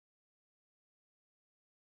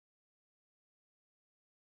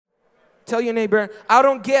Tell your neighbor, I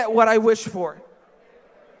don't get what I wish for.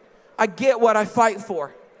 I get what I fight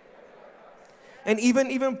for. And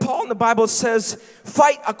even Paul in the Bible says,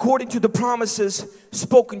 fight according to the promises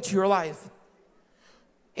spoken to your life.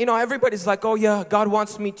 You know, everybody's like, oh yeah, God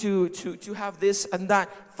wants me to have this and that.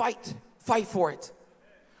 Fight for it.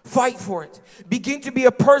 Fight for it. Begin to be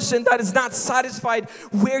a person that is not satisfied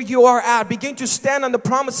where you are at. Begin to stand on the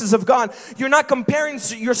promises of God. You're not comparing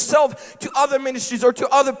yourself to other ministries or to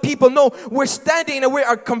other people. No, we're standing and we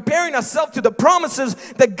are comparing ourselves to the promises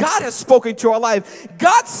that God has spoken to our life.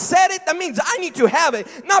 God said it, that means I need to have it.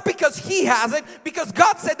 Not because He has it, because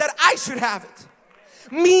God said that I should have it.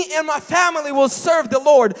 Me and my family will serve the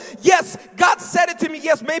Lord. Yes, God said it to me.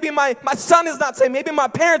 Yes, maybe my son is not saved. Maybe my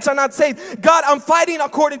parents are not saved. God, I'm fighting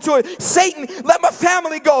according to it. Satan, let my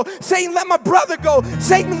family go. Satan, let my brother go.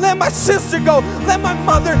 Satan, let my sister go. Let my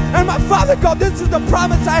mother and my father go. This is the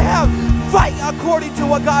promise I have. Fight according to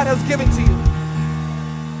what God has given to you.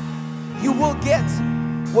 You will get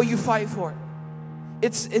what you fight for.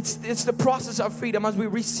 It's the process of freedom. As we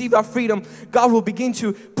receive our freedom, God will begin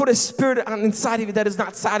to put a spirit inside of you that is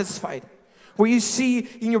not satisfied. Where you see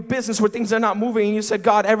in your business where things are not moving and you said,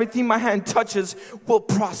 God, everything my hand touches will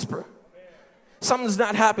prosper. Something's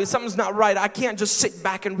not happy, something's not right. I can't just sit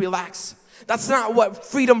back and relax. That's not what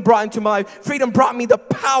freedom brought into my life. Freedom brought me the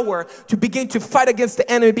power to begin to fight against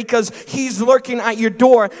the enemy because he's lurking at your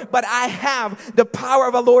door. But I have the power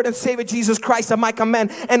of our Lord and Savior Jesus Christ at my command.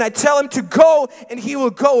 And I tell him to go and he will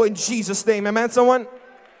go in Jesus' name. Amen, someone?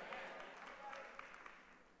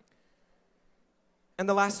 And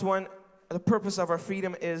the last one, the purpose of our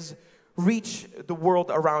freedom is reach the world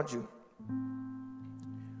around you.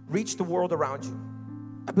 Reach the world around you.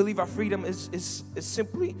 I believe our freedom is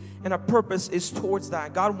simply, and our purpose is towards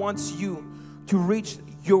that. God wants you to reach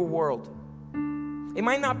your world. It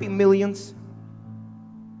might not be millions.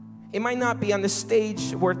 It might not be on the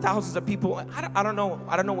stage where thousands of people, I don't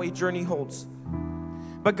know what your journey holds.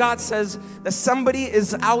 But God says that somebody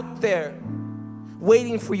is out there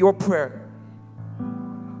waiting for your prayer.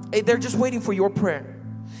 They're just waiting for your prayer.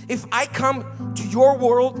 If I come to your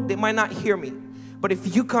world, they might not hear me. But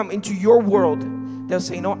if you come into your world, they'll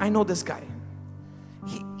say, no, I know this guy.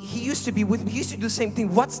 He used to be with me. He used to do the same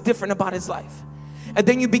thing. What's different about his life? And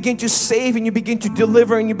then you begin to save and you begin to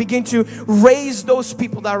deliver and you begin to raise those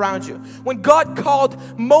people that are around you. When God called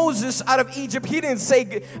Moses out of Egypt, He didn't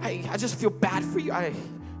say, hey, I just feel bad for you.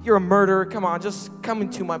 You're a murderer. Come on, just come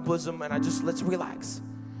into my bosom and let's relax.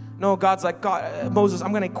 No, God's like, God, Moses,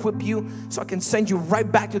 I'm going to equip you so I can send you right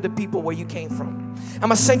back to the people where you came from. I'm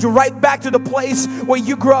going to send you right back to the place where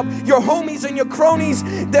you grew up. Your homies and your cronies,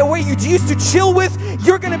 that where you used to chill with,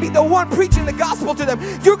 you're going to be the one preaching the gospel to them.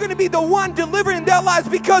 You're going to be the one delivering their lives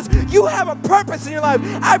because you have a purpose in your life.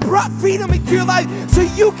 I brought freedom into your life so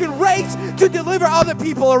you can raise to deliver other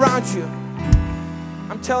people around you.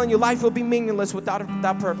 I'm telling you, life will be meaningless without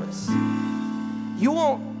that purpose. You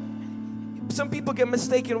won't. Some people get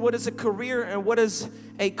mistaken what is a career and what is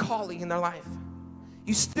a calling in their life.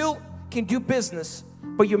 You still can do business,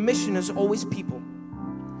 but your mission is always people.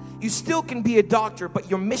 You still can be a doctor, but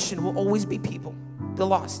your mission will always be people, the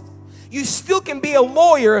lost. You still can be a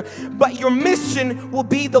lawyer, but your mission will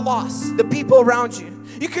be the lost, the people around you.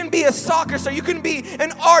 You can be a soccer star, you can be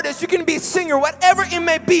an artist, you can be a singer, whatever it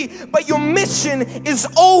may be, but your mission is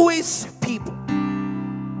always people.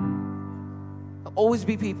 Always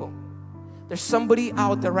be people. There's somebody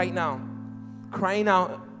out there right now crying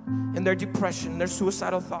out in their depression, their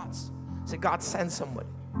suicidal thoughts. Say, God, send somebody.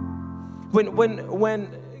 When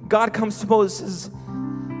God comes to Moses,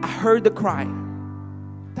 I heard the cry.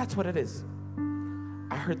 That's what it is.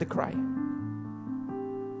 I heard the cry.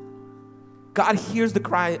 God hears the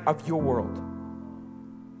cry of your world.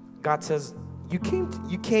 God says, you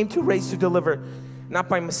came to raise to deliver, not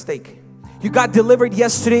by mistake. You got delivered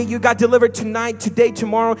yesterday. You got delivered tonight, today,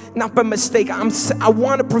 tomorrow, not by mistake. I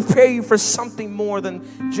want to prepare you for something more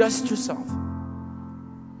than just yourself.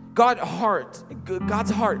 God's heart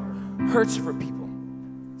hurts for people.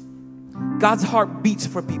 God's heart beats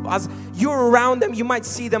for people. As you're around them, you might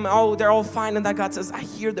see them, oh, they're all fine, and that God says, I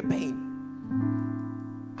hear the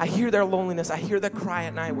pain. I hear their loneliness. I hear their cry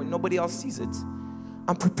at night when nobody else sees it.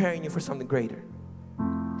 I'm preparing you for something greater.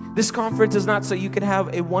 This conference is not so you can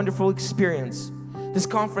have a wonderful experience. This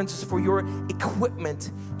conference is for your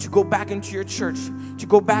equipment to go back into your church, to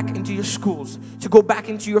go back into your schools, to go back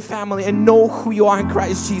into your family and know who you are in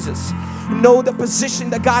Christ Jesus. Know the position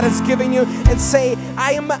that God has given you and say,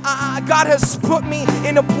 God has put me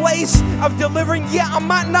in a place of delivering. Yeah, I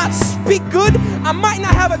might not speak good. I might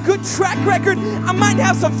not have a good track record. I might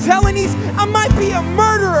have some felonies. I might be a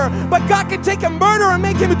murderer, but God can take a murderer and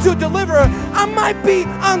make him into a deliverer. I might be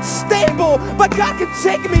unstable, but God can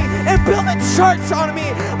take me and build a church on me.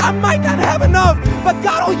 I might not have enough, but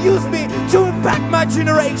God will use me to impact my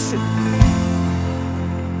generation.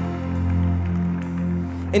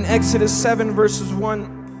 In Exodus 7 verses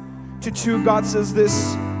 1 to 2, God says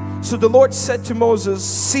this: so the Lord said to Moses,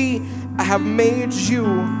 see, I have made you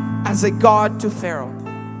as a God to Pharaoh.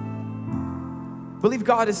 I believe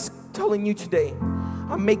God is telling you today,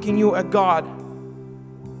 I'm making you a God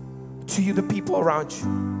to you, the people around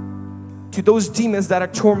you, to those demons that are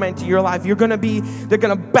tormenting your life. They're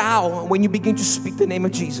gonna bow when you begin to speak the name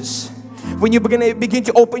of Jesus. When you begin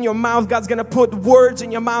to open your mouth, God's going to put words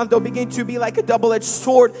in your mouth. They'll begin to be like a double-edged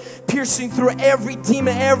sword, piercing through every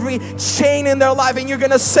demon, every chain in their life. And you're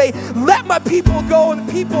going to say, let my people go. And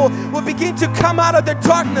people will begin to come out of their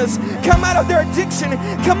darkness, come out of their addiction,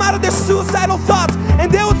 come out of their suicidal thoughts. And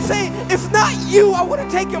they would say, if not you, I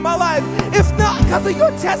wouldn't take my life. If not because of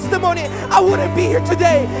your testimony, I wouldn't be here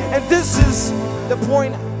today. And this is the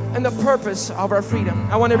point and the purpose of our freedom.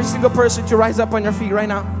 I want every single person to rise up on your feet right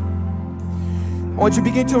now. I want you to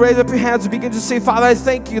begin to raise up your hands and begin to say, Father, I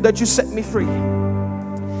thank you that you set me free.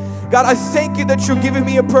 God, I thank you that you're giving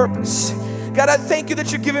me a purpose. God, I thank you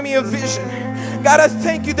that you're giving me a vision. God, I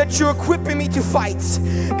thank you that you're equipping me to fight.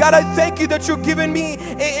 God, I thank you that you're giving me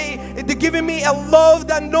a love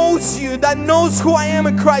that knows you, that knows who I am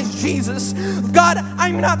in Christ Jesus. God,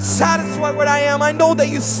 I'm not satisfied where I am. I know that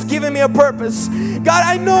you've given me a purpose. God,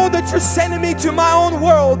 I know that you're sending me to my own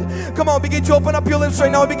world. Come on, begin to open up your lips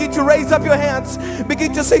right now. Begin to raise up your hands.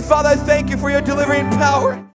 Begin to say, Father, I thank you for your delivering power.